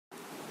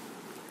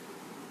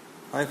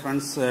Hi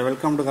friends,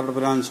 welcome to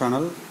Karapurian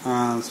channel.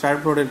 Staad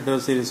Product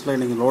series la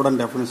iniki load and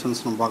definitions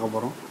நம்ம பார்க்க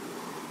போறோம்.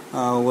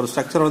 ஒரு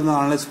structure வந்து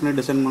அனலைஸ் பண்ணி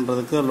டிசைன்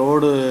பண்றதுக்கு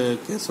லோடு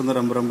கேஸ் வந்து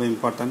ரொம்ப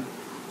இம்பார்ட்டன்ட்.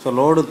 ஸோ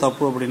லோடு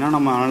தப்பு அப்படின்னா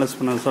நம்ம அனலைஸ்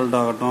பண்ண ரிசல்ட்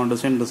ஆகட்டும்,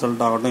 டிசைன்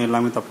ரிசல்ட் ஆகட்டும்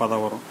எல்லாமே தப்பாக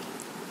தான் வரும்.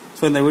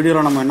 ஸோ இந்த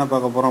வீடியோவில் நம்ம என்ன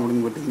பார்க்க போகிறோம்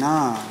அப்படின்னு பார்த்தீங்கன்னா,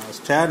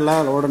 ஸ்டாடில்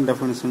லோட் அண்ட்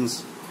டெஃபினிஷன்ஸ்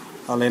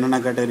அதில்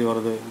என்னென்ன கேட்டகரி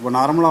வருது. இப்போ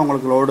நார்மலாக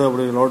உங்களுக்கு லோடு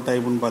அப்படி லோடு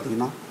டைப்புன்னு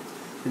பார்த்தீங்கன்னா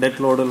டெட்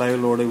லோடு, லைவ்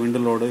லோடு,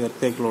 விண்டு load,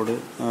 earthquake load,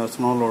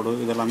 snow load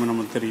இது எல்லாமே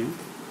நமக்கு தெரியும்.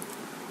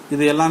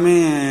 இது எல்லாமே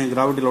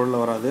கிராவிட்டி லோடில்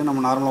வராது.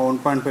 நம்ம நார்மலாக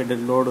 1.5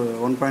 dead load,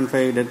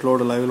 1.5 dead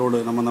load, live load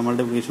நம்ம அந்த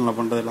மல்டிப்ளிகேஷனில்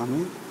பண்ணுறது எல்லாமே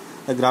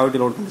கிராவிட்டி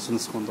லோடு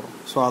கண்டிஷன்ஸ்க்கு வந்துடும்.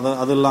 ஸோ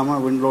அது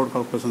இல்லாமல் விண்ட் லோடு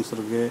கால்குலேஷன்ஸ்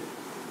இருக்குது,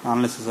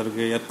 அனாலிசிஸ்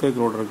இருக்குது, எர்த்குவேக்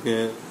லோடு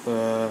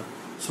இருக்குது,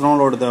 ஸ்னோ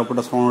லோடு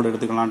தேவைப்பட்ட ஸ்னோ லோடு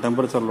எடுத்துக்கலாம்,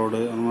 டெம்பரேச்சர்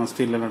லோடு அந்த மாதிரி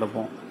ஸ்டீலில்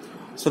எடுப்போம்.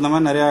 ஸோ இந்த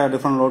மாதிரி நிறையா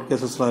டிஃப்ரெண்ட் லோட்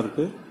கேசஸ்லாம்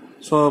இருக்குது.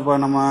 ஸோ இப்போ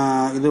நம்ம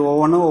இது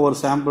ஒவ்வொன்றும் ஒவ்வொரு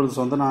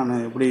சாம்பிள்ஸ் வந்து நான்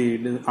எப்படி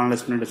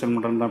அனலைஸ் பண்ணி டிசைன்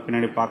பண்ணுறேன்னு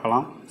பின்னாடி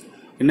பார்க்கலாம்.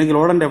 இன்றைக்கி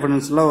லோட் அண்ட்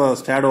டெஃபினிஷன்ஸில்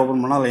ஸ்டாட்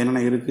ஓப்பன் பண்ணால் அதில் என்னென்ன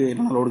இருக்குது,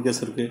 என்னென்ன லோடு கேஸ்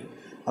இருக்குது,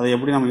 அதை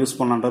எப்படி நம்ம யூஸ்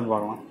பண்ணலான்றது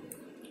பார்க்கலாம்.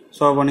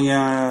 ஸோ இப்போ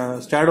நீங்கள்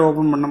ஸ்டாட்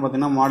ஓப்பன் பண்ண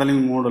பார்த்தீங்கன்னா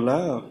மாடலிங் மோடில்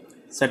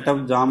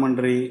செட்டப்,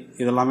 ஜாமெண்ட்ரி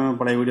இதெல்லாமே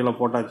பழைய வீடியோவில்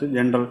போட்டாச்சு.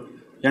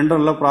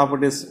 ஜென்ரலில்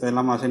ப்ராப்பர்ட்டிஸ்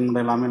எல்லாமே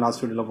அசைன்மெண்ட் எல்லாமே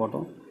லாஸ்ட் வீடியோவில்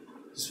போட்டோம்.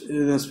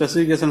 இது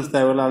ஸ்பெசிஃபிகேஷன்ஸ்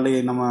தேவையில்லை,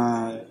 அல்லது நம்ம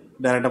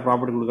டேரெக்டாக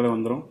ப்ராப்பர்ட்டி கொடுக்கலே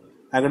வந்துடும்.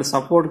 அதுக்கடுத்து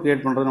சப்போர்ட்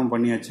க்ரியேட் பண்ணுறது நம்ம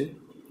பண்ணியாச்சு.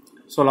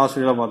 ஸோ லாஸ்ட்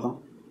வீடியோவில் பார்த்தோம்.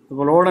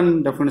 இப்போ லோட் அண்ட்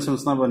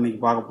டெஃபினிஷன்ஸ் தான் இப்போ இன்றைக்கி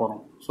பார்க்க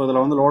போகிறோம். ஸோ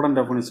இதில் வந்து லோட் அண்ட்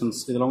டெஃபினிஷன்ஸ்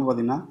இதில் வந்து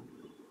பார்த்திங்கன்னா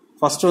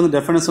ஃபஸ்ட்டு வந்து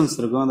டெஃபினிஷன்ஸ்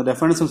இருக்கும். அந்த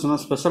டெஃபினிஷன்ஸ் வந்து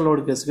ஸ்பெஷல்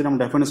லோடு கேஸுக்கு நம்ம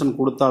டெஃபினிஷன்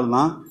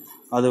கொடுத்தால்தான்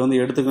அது வந்து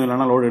எடுத்துக்கும்,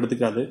 இல்லைனா லோடு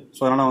எடுத்துக்காது.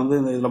 ஸோ அதனால் வந்து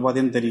இதில்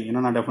பார்த்தீங்கன்னா தெரியும்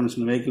என்னென்ன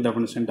definition, vehicle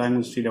definition, time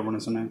history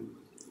டெஃபினிஷனு.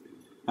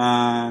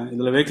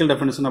 இதில் வெஹிக்கிள்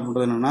டெஃபினிஷன்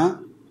அப்படின்றது என்னென்னா,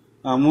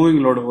 மூவிங்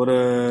லோடு, ஒரு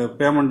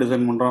பேமெண்ட்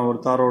டிசைன் பண்ணுறோம், ஒரு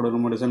தார் ரோடு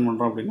நம்ம டிசைன்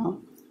பண்ணுறோம் அப்படின்னா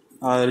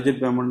ரிஜிட்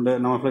பேமெண்ட்டு,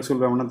 நம்ம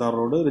ஃப்ளெக்சிபிள் பேமெண்ட்னா தார்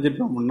ரோடு, ரிஜிட்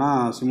பேமெண்ட்னா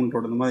சிமெண்ட்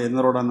ரோடு. இந்த மாதிரி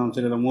எந்த ரோடாக இருந்தாலும்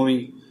சரி இல்லை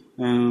மூவிங்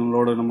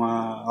லோடு நம்ம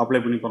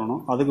அப்ளை பண்ணி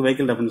பண்ணணும். அதுக்கு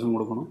வெஹிக்கிள் டெஃபினிஷன்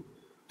கொடுக்கணும்.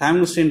 டைம்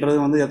ஹிஸ்ட்ரின்றது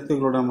வந்து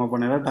எர்த்குவேக் லோடு நம்ம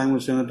பண்ணல. டைம்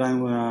ஹிஸ்ட்ரி வந்து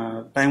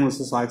டைம்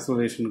வர்சஸ்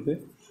ஆக்சலரேஷனுக்கு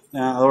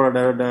அதோட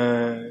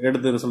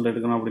எடுத்து ரிசல்ட்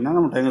எடுக்கணும் அப்படின்னா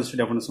நம்ம டைம் ஹிஸ்ட்ரி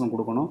டெஃபினிஷன்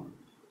கொடுக்கணும்.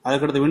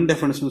 அதுக்கடுத்து விண்ட்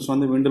டெஃபினிஷன்ஸ்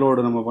வந்து விண்ட்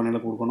லோடு நம்ம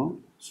பண்ணல கொடுக்கணும்.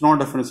 Snow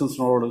definition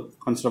snow load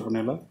consider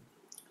பண்ணல.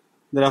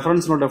 இந்த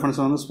ரெஃபரன்ஸ் லோட்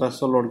டெஃபினிஷன் வந்து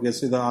ஸ்பெஷல் லோடு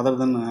கேஸ். இது அதர்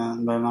தென்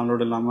இந்த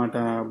நாலோடு இல்லாமல்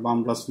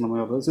பாம் பிளாஸ் இந்த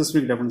மாதிரி வருது.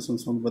 சிஸ்மிக்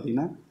டெஃபினிஷன்ஸ் வந்து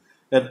பார்த்திங்கன்னா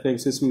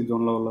எர்த்குவேக் சிஸ்மிக்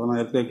ஜோனில்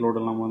உள்ளதுனா எர்த்குவேக்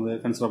லோடு நம்ம வந்து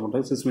கன்சிடர்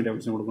பண்ணுறது சிஸ்மிக்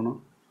டெஃபினிஷன் கொடுக்கணும்.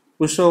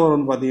 புஷ் ஓவர்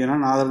வந்து பார்த்தீங்கன்னா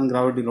northern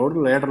gravity load,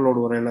 later load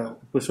வரையில்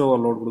புஷ்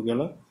ஓவர் லோடு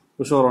கொடுக்கல,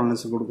 புஷ் ஓவர்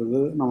அனாலிசிஸ் கொடுக்குறது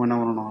நம்ம என்ன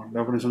பண்ணணும்,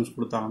 டெஃபினிஷன்ஸ்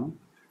கொடுத்தாகணும்.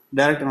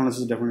 டைரக்ட்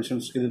அனாலிசிஸ்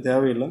டெஃபினிஷன்ஸ் இது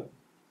தேவையில்லை.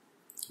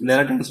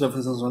 டைரக்ட் அனாலிசிஸ்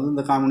டெஃபினிஷன்ஸ் வந்து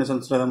இந்த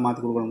காம்பினேஷன்ஸில் எதாவது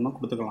மாற்றி கொடுக்கணும்னா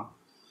கொடுத்துக்கலாம்.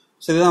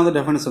 ஸோ இதுதான் வந்து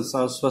definitions.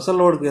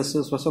 Special load case,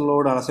 special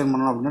load assign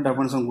பண்ணணும் அப்படின்னா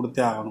டெஃபினிஷன்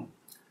கொடுத்தே ஆகணும்.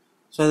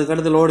 ஸோ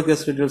இதுக்கடுத்து லோடு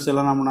கேஸ் டீட்டெயில்ஸ்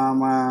எல்லாம்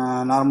நம்ம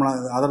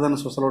நார்மலாக அதர்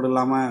தான் ஸ்பெஷல் லோடு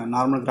இல்லாமல்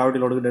நார்மல்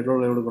கிராவிட்டி லோடுக்கு டெட்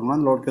லோடு எடுக்கணும்னா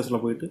அந்த லோட்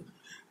கேஸில் போயிட்டு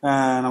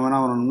நம்ம என்ன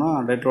பண்ணணும்னா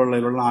டெட் லோடு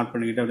லைவ் லோடெலாம் ஆட்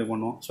பண்ணிக்கிட்டு அப்படி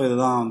பண்ணுவோம். ஸோ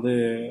இதுதான் வந்து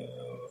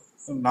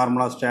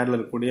நார்மலாக ஸ்டாடில்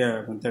இருக்கக்கூடிய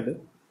மெத்தடு.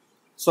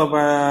 ஸோ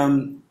இப்போ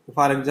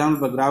ஃபார் எக்ஸாம்பிள்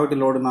இப்போ கிராவிட்டி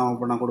லோடு நான்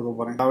கொடுக்க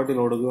போகிறேன். கிராவிட்டி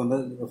லோடுக்கு வந்து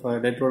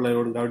dead load live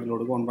load, gravity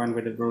லோடுக்கு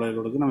 1.5 டெட் லோடு லைவ்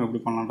லோடுக்கு நம்ம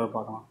எப்படி பண்ணலான்றது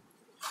பார்க்கலாம்.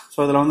 ஸோ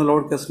இதில் வந்து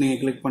லோட் கேஸ்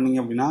நீங்கள் கிளிக் பண்ணிங்க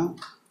அப்படின்னா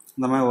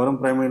இந்த மாதிரி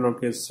வரும். பிரைமரி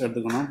லோட் கேஸ்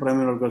எடுத்துக்கணும்.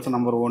 Primary load case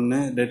number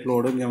 1 dead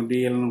load, இங்கே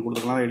டிஎல்னு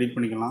கொடுத்துக்கலாம், எடிட்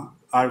பண்ணிக்கலாம்,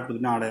 ஆட்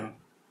கொடுத்துட்டு ஆட் ஆகிடும்.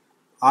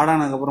 ஆட்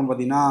ஆனதுக்கப்புறம்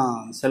பார்த்தீங்கன்னா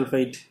செல்ஃப்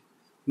ஹைட்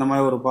இந்த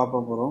மாதிரி ஒரு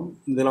பாப்பப் வரும்.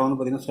 இதில் வந்து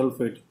பார்த்திங்கன்னா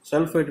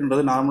செல்ஃப்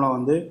ஹைட்ன்றது நார்மலாக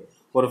வந்து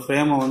ஒரு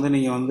ஃப்ரேமை வந்து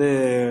நீங்கள் வந்து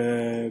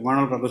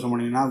மேனுவல் கால்குலேஷன்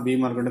பண்ணிங்கன்னா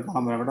பீமாக இருக்கட்டும்,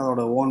 காலமாக இருக்கட்டும்,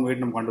 அதோட ஓன்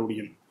வெயிட் நம்ம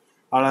கண்டுபிடிக்கணும்.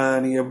 அதில்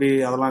நீங்கள் எப்படி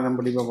அதெல்லாம்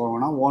கண்டுபிடிக்க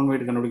போவோம்னா ஓன்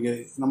வெயிட் கண்டுபிடிக்க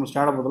நம்ம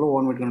ஸ்டாடை பொறுத்தவரை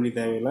ஓன் வெயிட் கண்டுபிடிக்க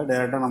தேவையில்லை.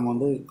 டேரெக்டாக நம்ம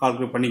வந்து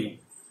கால்குலேட் பண்ணிக்கணும்.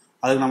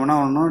 அதுக்கு நம்ம என்ன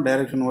பண்ணணும்,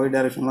 டைரெக்ஷன் ஒய்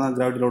டைரெக்ஷனில் தான்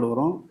கிராவிட்டி லோடு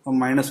வரும்.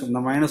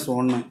 இந்த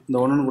 -1 இந்த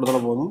 1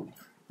 கொடுத்தாலும் போதும்,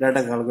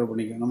 டேரெக்டாக கால்குலேட்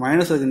பண்ணிக்கும். இந்த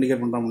மைனஸ் அதுக்கு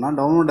இண்டிகேட் பண்ணுறோம்னா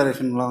டவுன்வர்ட்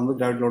டைரெக்ஷனில் வந்து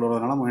கிராவிட்டி லோடு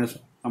வரதுனால மைனஸ்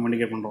நம்ம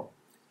இண்டிகேட் பண்ணுறோம்.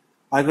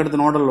 அதுக்கடுத்து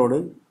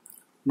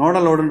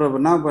நோடல்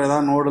லோடுன்றதுனா இப்போ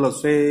ஏதாவது நோடில்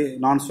ஸ்வே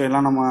நான்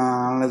ஸ்வேலாம் நம்ம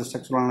அனலைஸ்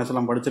ஸ்ட்ரக்சரல் அனலைஸ்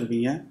எல்லாம்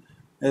படிச்சிருப்பீங்க.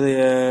 இது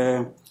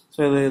ஸோ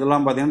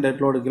இதெல்லாம் பார்த்தீங்கன்னா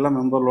டெட் லோடுக்கெல்லாம்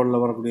மெம்பர்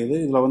லோடில் வரக்கூடியது.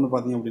 இதில் வந்து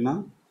பார்த்தீங்க அப்படின்னா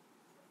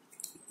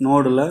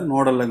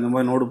நோடலில் இந்த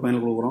மாதிரி நோடு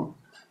பயனில் கொடுக்குறோம்.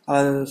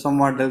 அது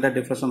சம்வாட் டெல்டா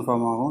டிஃப்ரெஷன்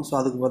ஃபார்ம் ஆகும். ஸோ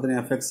அதுக்கு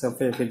பார்த்தீங்கன்னா எஃப்எக்ஸ்,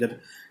 எஃப்ஐஜெட்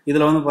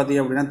இதில் வந்து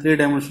பார்த்தீங்க அப்படின்னா 3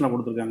 டைமென்ஷனில்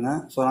கொடுத்துருக்காங்க.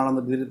 ஸோ அதனால்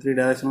வந்து 3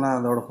 டைரெக்ஷனில்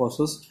அதோட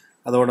ஃபோர்ஸஸ்,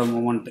 அதோட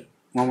moment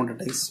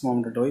dies,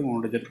 moment Y,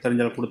 moment jet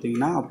தெரிஞ்சால்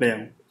கொடுத்தீங்கன்னா அப்ளை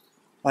ஆகும்.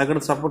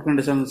 அதுக்கடுத்து சப்போர்ட்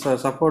கண்டிஷன்ஸ்,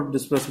 சப்போர்ட்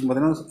டிஸ்பிளேஸ்மெண்ட்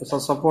பார்த்தீங்கன்னா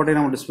சப்போர்ட்டே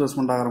நம்ம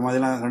டிஸ்பிளேஸ்மெண்ட் ஆகிற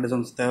மாதிரிலாம்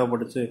கண்டிஷன்ஸ்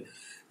தேவைப்பட்டுச்சு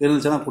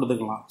இருந்துச்சுன்னா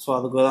கொடுத்துக்கலாம். ஸோ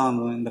அதுக்கு தான்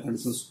இந்த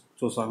கண்டிஷன்ஸ்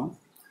சூஸ் ஆகும்.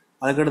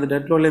 அதுக்கடுத்து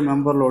டெட் லோட்லேயே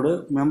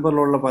மெம்பர்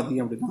லோடில்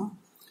பார்த்தீங்க அப்படின்னா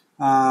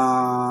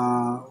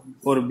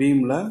ஒரு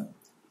பீமில்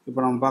இப்போ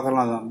நம்ம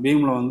பார்க்கலாம். அதுதான்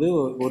பீமில் வந்து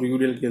ஒரு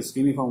UTL case,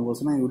 uniform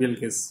கோர்ஸ்னால் UTL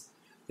case.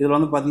 இதில்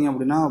வந்து பார்த்திங்க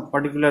அப்படின்னா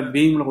பர்டிகுலர்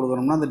பீமில்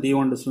கொடுக்குறோம்னா அந்த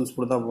D1 டிஸ்டன்ஸ்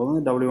கொடுத்தா போதும்.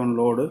 W1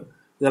 லோடு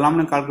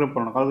இதெல்லாமே கால்குலேட்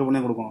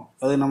பண்ணி கொடுக்கணும்.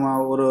 அது நம்ம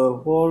ஒரு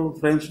ஹோல்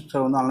ஃப்ரேம்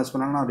ஸ்ட்ரக்சர் வந்து அனலைஸ்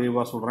பண்ணாலும் நான்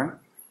ரீவாக சொல்கிறேன்.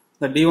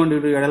 இந்த D1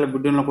 D2 இடையில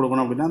பிட்வீனில்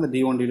கொடுக்கணும் அப்படின்னா அந்த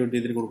D1 D2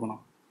 D3 கொடுக்கணும்.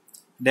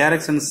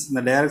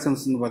 இந்த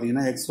டைரக்ஷன்ஸ்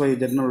பார்த்தீங்கன்னா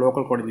XYZ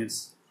local coordinates,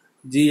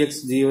 GX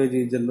GY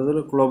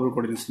GZன்றது global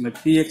coordinates. இந்த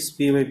PX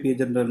PY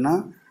PZன்றதுனா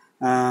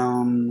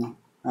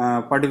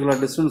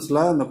பர்டிகுலர்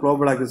டிஸ்டன்ஸில் இந்த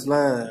குளோபல் ஆக்சிஸில்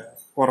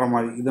போடுற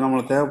மாதிரி. இது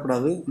நம்மளுக்கு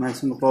தேவைப்படாது,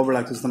 மேக்ஸிமம் குளோபல்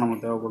ஆக்சிஸ் தான்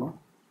நம்மளுக்கு தேவைப்படும்.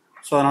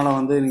 ஸோ அதனால்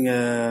வந்து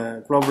நீங்கள்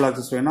குளோபல்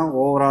ஆக்சிஸ் வேணால்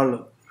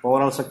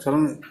ஓவரால்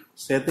ஸ்ட்ரக்சரும்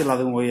சேர்த்து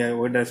எல்லாத்துக்கும்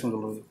ஒய் டைரக்ஷன்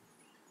சொல்கிறது.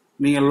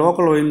 நீங்கள்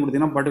லோக்கல் ஒயின்னு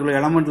கொடுத்தீங்கன்னா பர்டிகுலர்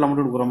எலமெண்ட்டில்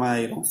மட்டும் கொடுக்குற மாதிரி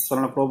ஆயிரும். ஸோ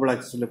அதனால் குளோபல்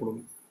ஆக்சிஸில்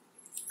கொடுங்க.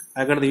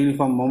 அதுக்கடுத்து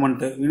யூனிஃபார்ம்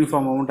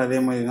மொமெண்ட் அதே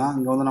மாதிரி தான்.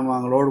 இங்கே வந்து நம்ம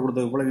அங்கே லோடு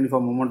கொடுத்தது போல்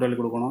யூனிஃபார்ம் மொமெண்ட் வேல்யூ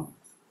கொடுக்கணும்.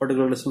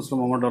 பர்டிகுலர் டிஸ்டன்ஸில்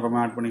மொமெண்ட் வர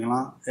மாதிரி ஆட்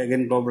பண்ணிக்கலாம்.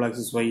 Again global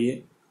axis Y,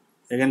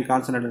 again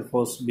concentrated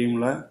force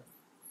பீமில்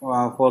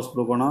force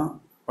கொடுக்கணும்.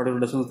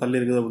 பர்டிகுலர் டிஸ்டன்ஸ் தள்ளி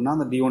இருக்குது அப்படின்னா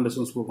அந்த D1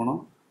 டிஸ்டன்ஸ் கொடுக்கணும்.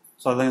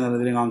 ஸோ அதான் இந்த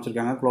இதுலேயும்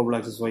காமிச்சிருக்காங்க. Global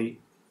axis Y.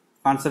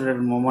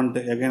 Concentrated moment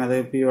again அதே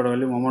பியோட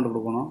வேல்யூ மொமெண்ட்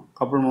கொடுக்கணும்.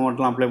 கப்புள்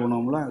மொமெண்ட்லாம் அப்ளை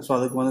பண்ணுவோம்ல, ஸோ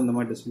அதுக்கு வந்து இந்த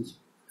மாதிரி டிஸ்டன்ஸ்.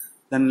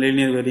 தென்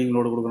லீனியர் வேரியிங்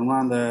லோடு கொடுக்கணும்னா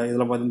அந்த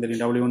இதில் பார்த்தீங்கன்னா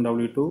தெரியும் W1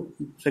 W2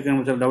 second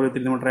mixture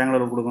W3 நம்ம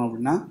ட்ரையாங்குலர் கொடுக்கணும்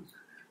அப்படின்னா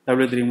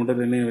W3 மட்டும்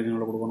லீனியர் வேரியிங்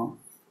லோடு கொடுக்கணும்.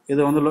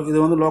 இது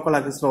வந்து லோக்கல்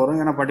ஆக்சிஸில் வரும்,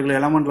 ஏன்னா பர்டிகுலர்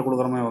எலமெண்ட்டில்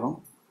கொடுக்குற மாதிரி வரும்.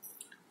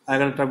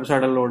 அதுக்கடுத்து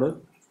ட்ரெப்சாய்டல் லோடு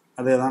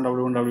அதே தான்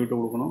W1 W2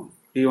 கொடுக்கணும்.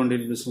 D1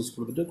 D2 டிஸ்டன்ஸ்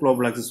கொடுத்துட்டு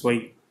global axis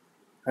Y.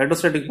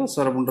 Hydrostatic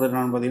pressure அப்படின்றது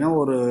என்னென்னு பார்த்தீங்கன்னா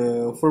ஒரு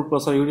ஃபுல்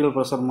ப்ரெஷர் யூடிஎல்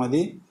ப்ரெஷர்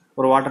மாதிரி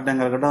ஒரு வாட்டர்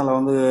டேங்கர் இருக்கட்டும், அதில்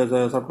வந்து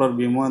சர்க்குலர்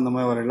பீமோ இந்த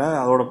மாதிரி வரையில்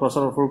அதோட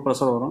ப்ரெஷர் ஃபுல்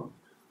ப்ரெஷர் வரும்.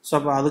 ஸோ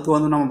அப்போ அதுக்கு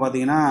வந்து நம்ம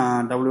பார்த்தீங்கன்னா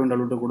W1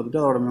 W2 கொடுத்துட்டு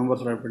அதோட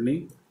மெம்பர்ஸ் ஆட் பண்ணி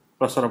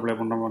ப்ரெஷர் அப்ளை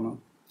பண்ணுறோம்.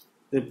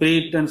 இது ப்ரீ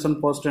டென்ஷன்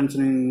போஸ்ட்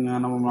டென்ஷனிங்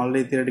நம்ம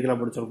ஆல்ரெடி தியரிட்டிக்கலாக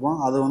படிச்சிருப்போம்.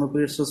 அது வந்து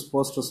ப்ரீ ஸ்ட்ரெஸ்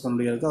போஸ்ட் ஸ்ட்ரெஸ்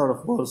கண்டுபிடிக்கிறது அதோட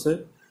ஃபோர்ஸு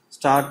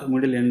ஸ்டார்ட்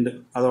மிடில் எண்டு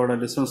அதோட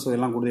டிஸ்டன்ஸ்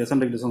எல்லாம் கொடுத்து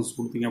எசன்ட்ரிக் டிஸ்டன்ஸ்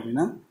கொடுத்தீங்க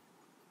அப்படின்னா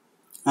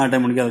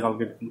ஆட்டோமேட்டிக்காக அதை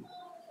கால்குலேட் பண்ணும்.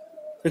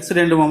 ஃபிக்ஸ்டு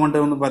எண்டு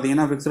மொமெண்ட் வந்து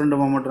பார்த்தீங்கன்னா ஃபிக்ஸ்டு எண்டு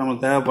மொமெண்ட்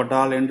நம்மளுக்கு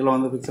தேவைப்பட்டால் எண்டில்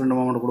வந்து ஃபிக்ஸ்டு எண்டு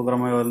மொமெண்ட் கொடுக்குற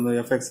மாதிரி வந்து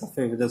FX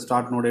with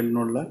start node end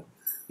நோடில்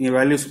நீங்கள்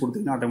வேல்யூஸ்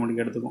கொடுத்தீங்கன்னா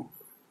ஆட்டோமேட்டிக்காக எடுத்துக்கும்.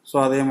 ஸோ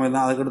அதே மாதிரி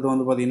தான். அதுக்கடுத்து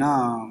வந்து பார்த்தீங்கன்னா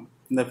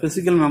இந்த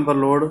ஃபிசிக்கல் மெம்பர்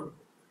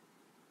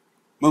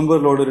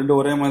லோடு ரெண்டு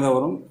ஒரே மாதிரி தான்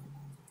வரும்.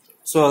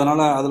 ஸோ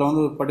அதனால் அதில்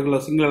வந்து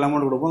பர்டிகுலர் சிங்கிள்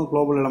எலமெண்ட் கொடுப்போம்,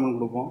 குளோபல் எலமெண்ட்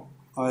கொடுப்போம்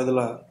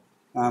இதில்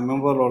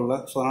மெம்பர் லோடில்.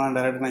 ஸோ அதனால்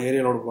டேரெக்டாக நான்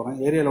ஏரியா லோடு போகிறேன்.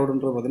 ஏரியா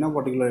லோடுன்றது பார்த்தீங்கன்னா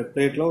பர்டிகுலர்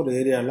பிளேட்டில் ஒரு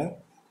ஏரியாவில்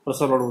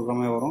ப்ரெஷர் லோடு கொடுக்குற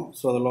மாதிரி வரும்.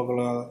 ஸோ அது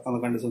லோக்கலாக அந்த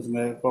கண்டிஷன்ஸ்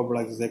இந்த குளோபல்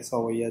ஆக்சிஸ் எக்ஸா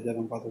ஒய்யா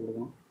ஜெரம் பார்த்து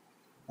கொடுக்கணும்.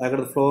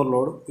 அதுக்கடுத்து ஃப்ளோர்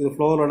லோடு. இது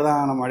ஃப்ளோர் லோடு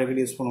தான் நம்ம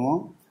அடிக்கடி யூஸ்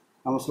பண்ணுவோம்.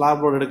 நம்ம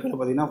ஸ்லாப் லோடு எடுக்கிறது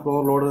பார்த்தீங்கன்னா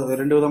ஃப்ளோர் லோடு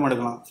ரெண்டு விதமாக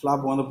எடுக்கலாம்.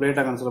 ஸ்லாப் வந்து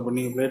பிளேட்டாக கன்சிடர்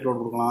பண்ணி பிளேட் லோடு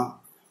கொடுக்கலாம்.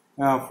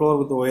 ஃப்ளோர்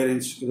வித் ஒயர்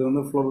ரேஞ்ச், இது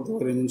வந்து ஃப்ளோர் வித்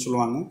ஒயர் ரேஞ்சுன்னு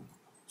சொல்லுவாங்க.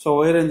 ஸோ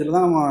ஒயர் ரேஞ்சில்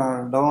தான் நம்ம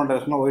down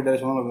டைரக்ஷனாக Y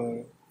டைரக்ஷனாக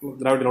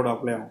gravity load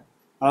apply ஆகும்.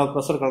 அதாவது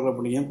ப்ரெஷர் கால்குலேட்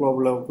பண்ணிக்கோங்க.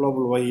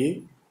 குளோபல் ஒய்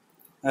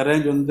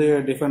ரேஞ்ச் வந்து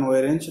define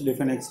Y range,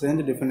 define X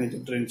range, define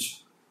edged range.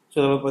 So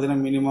இதில்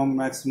பார்த்தீங்கன்னா மினிமம்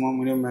மேக்ஸிமம்.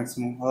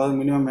 அதாவது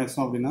மினிமம்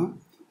மேக்ஸிமம் அப்படின்னா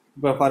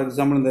இப்போ ஃபார்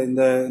எக்ஸாம்பிள்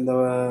இந்த இந்த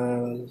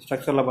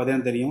ஸ்ட்ரக்சரில்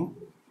பார்த்தீங்கன்னா தெரியும்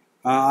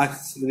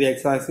ஆக்சிஸ் இது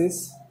எக்ஸ் ஆக்சிஸ்,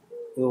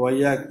 இது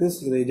ஒய் ஆக்சிஸ்,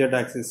 இது இஜெட்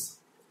ஆக்சிஸ்.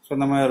 ஸோ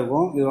இந்த மாதிரி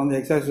இருக்கும். இது வந்து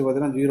எக்ஸ் ஆக்சிஸ்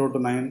பார்த்தீங்கன்னா 0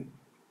 to 9,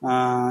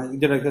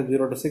 Z axis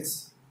 0 to 6,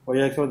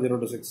 Y axis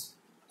 0 to 6.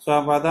 So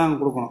அப்போ தான் அங்கே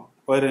கொடுக்கணும்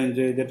Y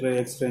range, Z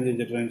X range,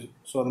 Z range.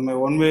 So அது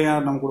மாதிரி ஒன்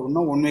வேயாக நம்ம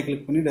கொடுக்கணும்னா ஒன் வே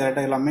கிளிக் பண்ணி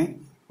டேரெக்டாக எல்லாமே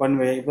ஒன்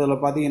வே. இப்போ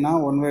இதில் பார்த்தீங்கன்னா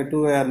ஒன் வே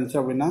 2 வேயாக இருந்துச்சு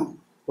அப்படின்னா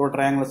ஒரு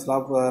ட்ரையாங்குலர்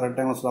ஸ்லாப்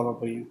ரெக்டாங்குலர் ஸ்லாப்பாக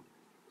புரியும்.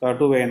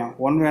 2 வேனா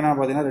 1 வேனா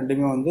பார்த்தீங்கன்னா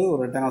ரெண்டுமே வந்து ஒரு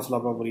ரெக்டாங்குலர்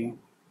ஸ்லாப்பாக புரியும்.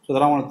 ஸோ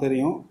இதெல்லாம் உங்களுக்கு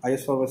தெரியும்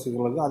ஐஎஸ்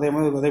ஃபோர்ஸுகளுக்கு. அதே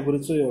மாதிரி அதே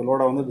பிரித்து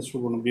லோடை வந்து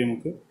டிஸ்ட்ரிபியூட் பண்ணும்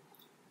பீமுக்கு.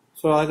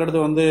 ஸோ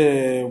அதுக்கடுத்து வந்து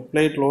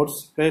பிளேட்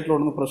லோடு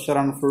வந்து ப்ரெஷர்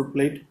ஆன் ஃபுல்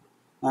பிளேட்.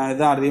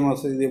 இதுதான்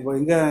அதிகமாக இது இப்போ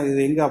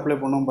எங்கே அப்ளை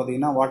பண்ணுவோம்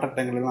பார்த்தீங்கன்னா வாட்டர்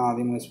டேங்க்லாம்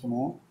அதிகமாக யூஸ்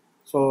பண்ணுவோம்.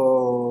 ஸோ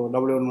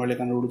W1 வேலையை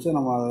கண்டுபிடிச்சி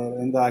நம்ம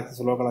எந்த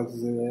ஆக்சிஸ் லோக்கல்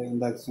ஆக்சிஸ்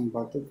எந்த ஆக்சிஸ்ன்னு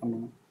பார்த்து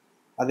பண்ணணும்.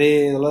 அதே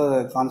இதில்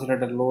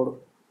concentrated load,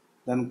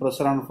 then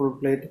pressure on full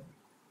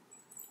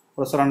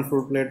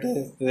plate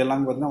இது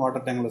எல்லாமே பார்த்தீங்கன்னா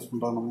வாட்டர் டேங்கில் யூஸ்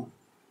பண்ணுறோம் நம்ம.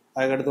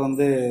 அதுக்கடுத்து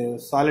வந்து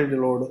சாலிட்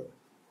லோடு,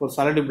 ஒரு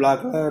சாலிட்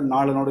பிளாக்கில்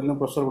 4 நோடுலையும்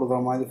ப்ரெஷர் கொடுக்குற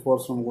மாதிரி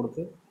ஃபோர்ஸ் நம்ம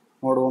கொடுத்து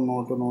நோடு 1,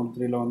 நோடு 2, நோடு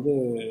 3ல் வந்து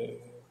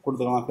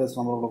கொடுத்துக்கலாம். ஃபேஸ்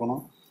நம்பர்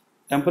கொடுக்கணும்.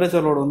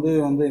 டெம்பரேச்சர் லோடு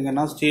வந்து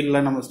எங்கன்னா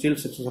ஸ்டீலில் நம்ம ஸ்டீல்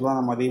ஸ்ட்ரக்சர்ஸ்லாம்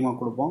நம்ம அதிகமாக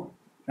கொடுப்போம்.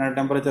 ஏன்னா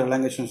டெம்பரேச்சர்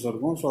எலாங்கேஷன்ஸ்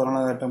இருக்கும். ஸோ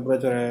அதனால்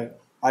temperature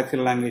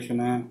axial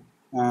எலாங்கேஷனு,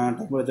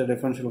 temperature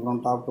differential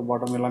from top to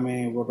bottom எல்லாமே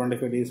இப்போ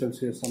 25 டிகிரி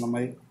செல்சியஸ் அந்த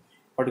மாதிரி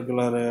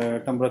பர்டிகுலர்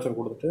டெம்பரேச்சர்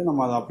கொடுத்துட்டு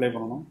நம்ம அதை அப்ளை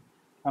பண்ணணும்.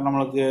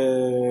 நம்மளுக்கு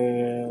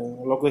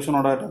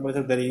லொக்கேஷனோட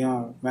டெம்பரேச்சர்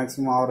தெரியும்,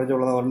 மேக்ஸிமம் ஆவரேஜ்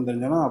எவ்வளோ தான் வரும்னு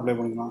தெரிஞ்சாலும் அப்ளை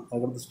பண்ணிக்கலாம்.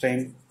 அதுக்கடுத்து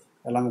ஸ்ட்ரெயின்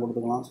எல்லாமே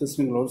கொடுத்துக்கலாம்.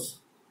 சிஸ்மிக் லோட்ஸ்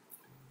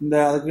இந்த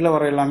அது கீழே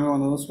வர எல்லாமே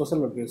வந்து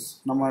ஸ்பெஷல் லோக்கேஸ்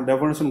நம்ம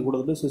டெஃபினேஷன்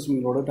கொடுத்துட்டு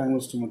seismic load,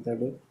 டைம்லிஸ்டி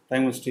method,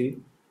 டைம்லிஸ்டி,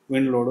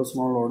 wind load,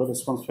 snow load,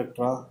 response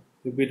spectra,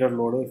 repeated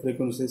load,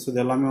 frequencies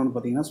இது எல்லாமே வந்து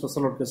பார்த்திங்கன்னா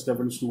ஸ்பெஷல் லோக்கேஸ்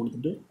டெஃபினேஷன்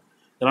கொடுத்துட்டு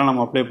இதெல்லாம்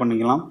நம்ம அப்ளை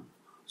பண்ணிக்கலாம்.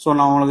 ஸோ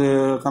நான் உங்களுக்கு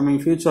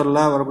கம்மிங்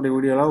ஃபியூச்சரில் வரக்கூடிய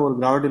வீடியோவில் ஒரு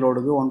கிராவிட்டி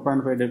லோடுக்கு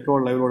 1.5 டெட்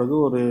லோடு லைவ் லோடுக்கு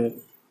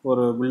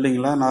ஒரு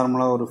பில்டிங்கில்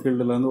நார்மலாக ஒரு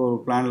ஃபீல்டுலேருந்து ஒரு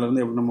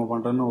பிளான்லேருந்து எப்படி நம்ம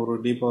பண்ணுறேன்னு ஒரு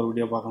டீப்பாக ஒரு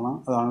வீடியோ பார்க்கலாம்.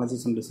 அது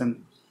அனாலிசிஸ் அண்ட் டிசைன்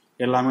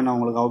எல்லாமே நான்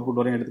உங்களுக்கு அவுட்புட்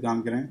வரையும் எடுத்து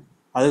காமிக்கிறேன்.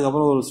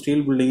 அதுக்கப்புறம் ஒரு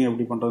ஸ்டீல் பில்டிங்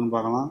எப்படி பண்ணுறதுன்னு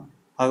பார்க்கலாம்.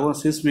 அதுக்கப்புறம்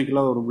சிஸ்மிக்கில்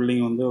ஒரு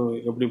பில்டிங் வந்து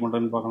எப்படி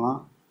பண்ணுறதுன்னு பார்க்கலாம்.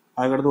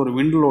 அதுக்கடுத்து ஒரு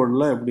விண்ட்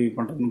லோடில் எப்படி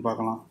பண்ணுறதுன்னு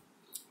பார்க்கலாம்.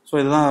 ஸோ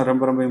இதுதான்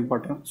ரொம்ப ரொம்ப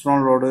இம்பார்ட்டன்ட். ஸ்னோ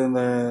லோடு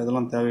இந்த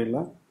இதெல்லாம்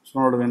தேவையில்லை.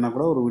 ஸ்னோ லோடு வேணால்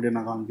கூட ஒரு வீடியோ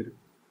நான் காமிக்கிறேன்.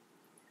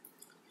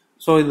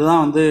 ஸோ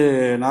இதுதான் வந்து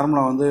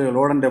நார்மலாக வந்து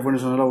லோட் அண்ட்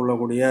டெஃபினிஷனில்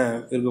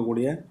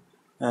இருக்கக்கூடிய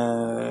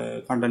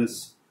கண்டென்ட்ஸ்.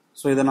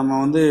 ஸோ இதை நம்ம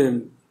வந்து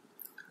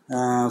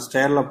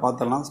ஸ்டேரில்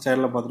பார்த்துடலாம்.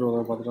 ஸ்டேரில்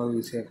பார்த்துட்டு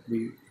ஈஸியாக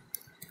புரியும்.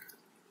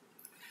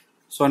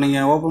 ஸோ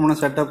நீங்கள் ஓப்பன் பண்ண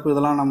செட்டப்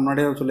இதெல்லாம் நான்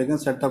முன்னாடியே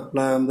சொல்லியிருக்கேன்.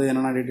 செட்டப்பில் வந்து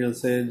என்னென்ன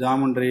டீட்டெயில்ஸு,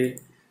 ஜாமெண்ட்ரி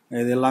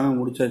இது எல்லாமே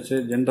முடிச்சாச்சு.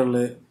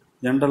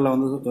 ஜென்ரலில்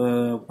வந்து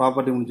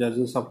ப்ராப்பர்ட்டி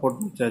முடிச்சாச்சு,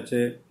 சப்போர்ட்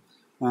முடிச்சாச்சு.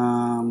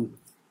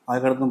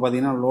 அதுக்கடுத்து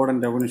பார்த்தீங்கன்னா லோட்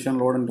அண்ட்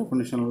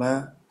டெஃபினிஷனில்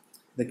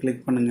இதை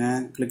கிளிக்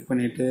பண்ணுங்கள். கிளிக்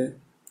பண்ணிவிட்டு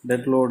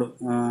டெட் லோடு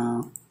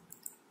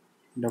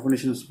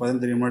டெஃபினிஷன்ஸ்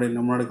பார்த்தீங்கன்னா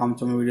தெரியும். முன்னாடி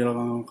காமிச்ச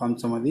வீடியோவில்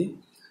காமிச்ச மாதிரி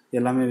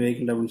எல்லாமே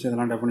வெஹிக்கிள் டெஃபினிஷன்,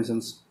 இதெல்லாம்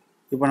டெஃபினிஷன்ஸ்.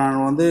 இப்போ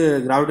நான் வந்து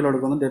கிராவிட்டி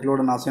லோடுக்கு வந்து டெட்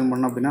லோடு நான் அசைன்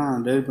பண்ணேன் அப்படின்னா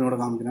டெலிட் பண்ணி கூட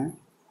காமிக்கிறேன்.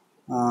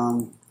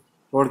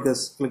 லோட்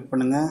கேஸ் கிளிக்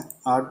பண்ணுங்கள்,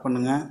 ஆட்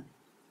பண்ணுங்கள்.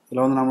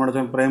 இதில் வந்து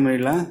நம்மளோட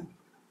ப்ரைமரியில்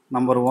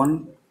நம்பர் 1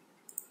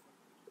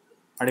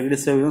 அடிக்கடி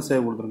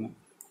சேவ் கொடுத்துருங்க.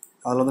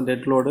 அதில் வந்து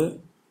டெட்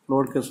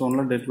லோட் கேஸ்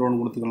 1ல் டெட் லோடு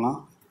கொடுத்துக்கலாம்.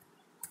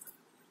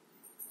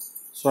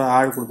 ஸோ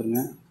ஆட்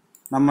கொடுத்துருங்க.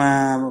 நம்ம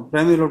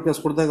ப்ரைமரி லோட்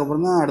கேஸ்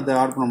கொடுத்ததுக்கப்புறம் தான் அடுத்து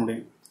ஆட் பண்ண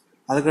முடியும்.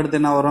 அதுக்கடுத்து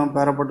என்ன வரும்,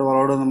 பேரப்பட்டு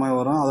லோடு இந்த மாதிரி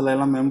வரும். அதில்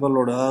எல்லாம் மெம்பர்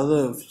லோடு, அதாவது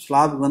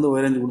ஸ்லாபுக்கு வந்து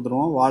ஒயரேஞ்ச்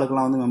கொடுத்துருவோம்,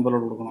 வாளுக்கெல்லாம் வந்து மெம்பர்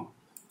லோடு கொடுக்கணும்.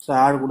 ஸோ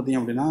ஆட் கொடுத்தீங்க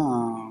அப்படின்னா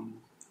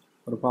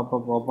ஒரு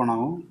பாப்பப் ஓப்பன்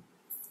ஆகும்.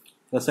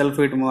 இந்த செல்ஃப்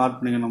ஹீட் ஆட்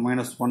பண்ணிக்கணும்.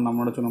 -1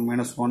 நம்மளோட சொன்ன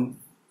 -1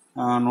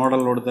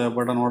 நோடல் லோடு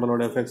தேவைப்பட்ட nodal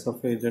load FX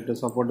jet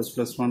support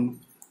displacement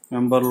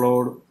member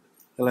load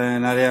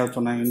இதில் நிறையா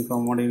சொன்னேன்.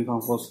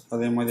 யூனிஃபார்ம் ஃபோர்ஸ்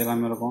அதே மாதிரி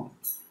எல்லாமே இருக்கும்.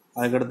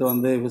 அதுக்கடுத்து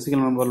வந்து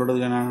ஃபிசிக்கல் மெம்பர் லோடு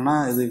என்னென்னா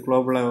இது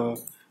குளோபலில்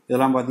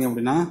இதெல்லாம் பார்த்திங்க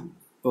அப்படின்னா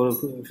ஒரு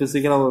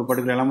ஃபிசிக்கலாக ஒரு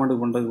பர்டிகுலர்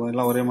எலமெண்ட்டுக்கு பண்ணுறதுக்கு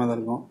எல்லாம் ஒரே மாதிரி தான்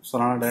இருக்கும். ஸோ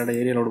அதனால் டேரெக்டாக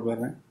ஏரியா லோடு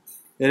போயிடுறேன்.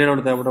 ஏரியா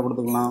லோடு தேவைப்பட்ட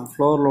கொடுத்துக்கலாம்.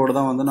 ஃப்ளோர் லோடு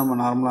தான் வந்து நம்ம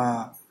நார்மலாக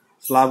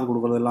ஸ்லாப்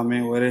கொடுக்குறது எல்லாமே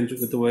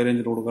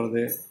ஒயரேஞ்சில்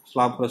கொடுக்குறது.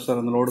 ஸ்லாப்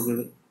ப்ரெஷர் அந்த லோடுக்கு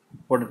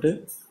போட்டுட்டு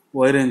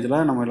ஒயரேஞ்சில்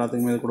நம்ம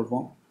எல்லாத்துக்குமே இது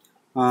கொடுப்போம்.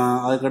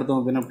 அதுக்கடுத்து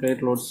பார்த்திங்கன்னா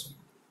பிளேட் லோட்ஸ்.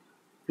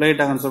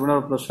 பிளேட் கான்செப்ட் அப்படின்னா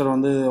ஒரு ப்ரெஷர்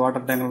வந்து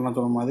வாட்டர் டேங்கர்லாம்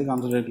சொல்கிற மாதிரி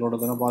கான்சன்ட்ரேட் லோடு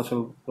தான்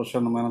பார்ஷல்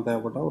ப்ரெஷர் இந்த மாதிரிலாம்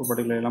தேவைப்பட்டால் ஒரு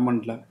பர்டிகுலர்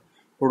எலமெண்ட்டில்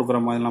கொடுக்குற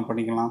மாதிரிலாம்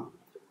பண்ணிக்கலாம்.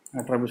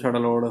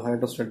 ட்ரெபிஷாடல் லோடு,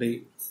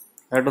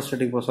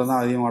 ஹைட்ரோஸ்டேட்டிக் ப்ரெஷர் தான்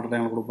அதிகம் வாட்டர்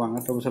டேங்கில் கொடுப்பாங்க.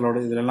 ட்ரெபிஷாடல் லோடு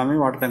இதில் எல்லாமே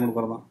வாட்டர் டேங்க்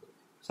கொடுக்குறது தான்.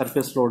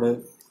 சர்ஃபேஸ் லோடு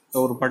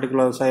ஒரு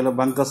பர்டிகுலர்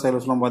பங்கர்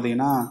சைலஸ்லாம்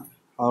பார்த்தீங்கன்னா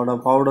அதோட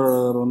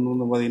பவுடர்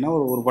வந்து பார்த்திங்கன்னா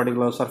ஒரு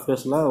பர்டிகுலர்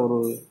சர்ஃபேஸில் ஒரு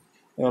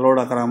லோடு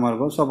ஆக்கிற மாதிரி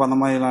இருக்கும். ஸோ அப்போ அந்த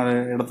மாதிரி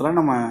இடத்துல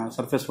நம்ம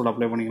சர்ஃபேஸ் லோடு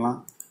அப்ளை பண்ணிக்கலாம்.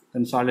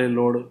 தென் சாலிட்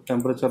லோடு,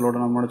 டெம்பரேச்சர்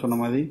லோடு நம்ம சொன்ன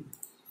மாதிரி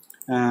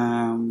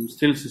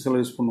ஸ்டீல் சிக்ஸில்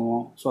யூஸ்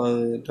பண்ணுவோம். ஸோ அது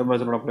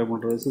டெம்பரேச்சர் லோடு அப்ளை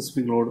பண்ணுறது.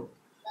 சிஸ்மிக் லோடு,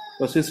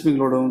 இப்போ சிஸ்மிக்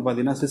லோடு வந்து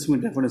பார்த்திங்கன்னா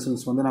சிஸ்மிக்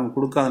டெஃபினிஷன்ஸ் வந்து நம்ம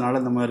கொடுக்காதனால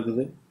இந்த மாதிரி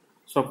இருக்குது.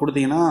 ஸோ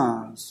கொடுத்தீங்கன்னா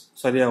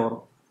சரியாக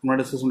வரும்.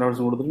 முன்னாடி சிஸ்டம்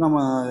டெஃபினிஷன் கொடுத்துட்டு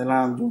நம்ம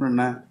எல்லாம் ஜூன்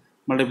என்ன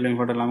மல்டிப்ளைங்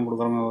ஃபேக்டர் எல்லாமே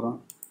கொடுக்குற மாதிரி வரும்.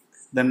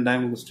 தென்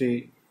time history,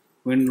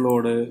 wind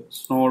load,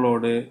 snow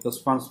load,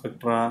 response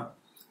spectra,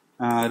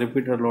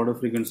 repeated load,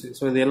 frequency.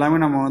 So இது எல்லாமே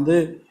நம்ம வந்து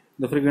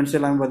இந்த ஃப்ரீக்வன்சி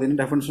எல்லாமே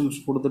பார்த்திங்கன்னா டெஃபினிஷன்ஸ்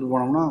கொடுத்துட்டு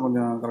போனோம்னா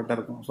கொஞ்சம் கரெக்டாக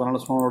இருக்கும். ஸோ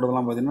அதனால் ஸ்னோ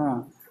லோடுலாம் பார்த்திங்கன்னா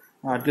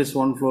அட்லீஸ்ட்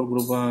 1 ஃப்ளோர்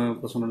குரூப்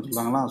பர்சன்ட்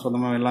சொல்கிறாங்களா. ஸோ அந்த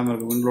மாதிரி எல்லாமே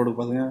இருக்குது. விண்ட் லோடு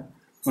பார்த்திங்கன்னா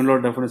விண்ட்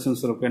லோடு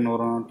டெஃபினிஷன்ஸ் என்ன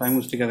வரும், டைம்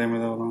ஹிஸ்ட்ரிக் அதே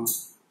மாதிரி தான் வரும்,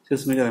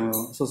 சிஸ்மிக் அதே மாதிரி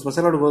வரும். ஸோ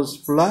ஸ்பெஷல் லோடு கோர்ஸ்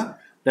ஃபுல்லாக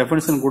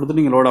டெஃபினிஷன் கொடுத்து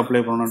நீங்கள் லோடு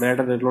அப்ளை பண்ணணும்.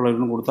 டேட்டா டெட் லோடு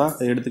இருக்குன்னு கொடுத்தா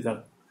அது எடுத்துக்காது.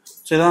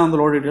 ஸோ இதான் வந்து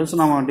லோடு டீட்டெயில்ஸ்.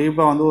 நம்ம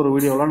டீப்பாக வந்து ஒரு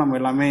வீடியோவில் நம்ம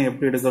எல்லாமே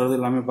எப்படி எடுக்கிறது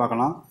எல்லாமே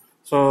பார்க்கலாம்.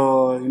 ஸோ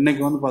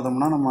இன்றைக்கி வந்து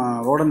பார்த்தோம்னா நம்ம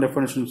லோட் அண்ட்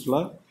டெஃபினிஷன்ஸில்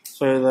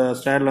ஸோ இதை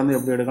ஸ்டாட்லேருந்து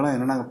எப்படி எடுக்கலாம்,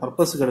 என்னென்ன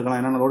பர்பஸுக்கு எடுக்கலாம்,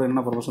 என்னென்ன லோடு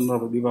என்ன பர்பஸ்ன்னு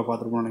டீப்பாக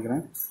பார்த்துருக்கோம்னு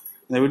நினைக்கிறேன்.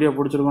 இந்த வீடியோ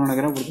பிடிச்சிருக்கோன்னு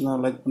நினைக்கிறேன். பிடிச்சிருந்தா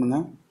லைக்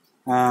பண்ணுங்கள்,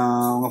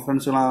 உங்கள்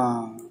ஃப்ரெண்ட்ஸுக்கெல்லாம்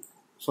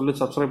சொல்லி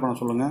சப்ஸ்கிரைப் பண்ண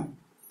சொல்லுங்கள்.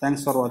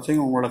 தேங்க்ஸ் ஃபார்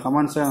வாட்சிங். உங்களோட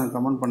கமெண்ட்ஸை எனக்கு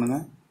கமெண்ட்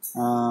பண்ணுங்கள்.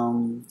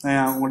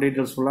 உங்கள்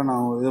டீட்டெயில்ஸ் ஃபுல்லாக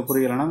நான் இது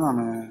புரியலைன்னா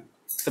நான்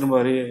திரும்ப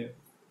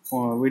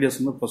வீடியோஸ்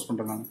வந்து போஸ்ட்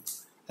பண்ணுறேன்.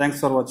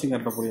 தேங்க்ஸ் ஃபார் வாட்சிங்.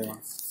 கரெக்டாக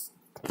புரியலாம்.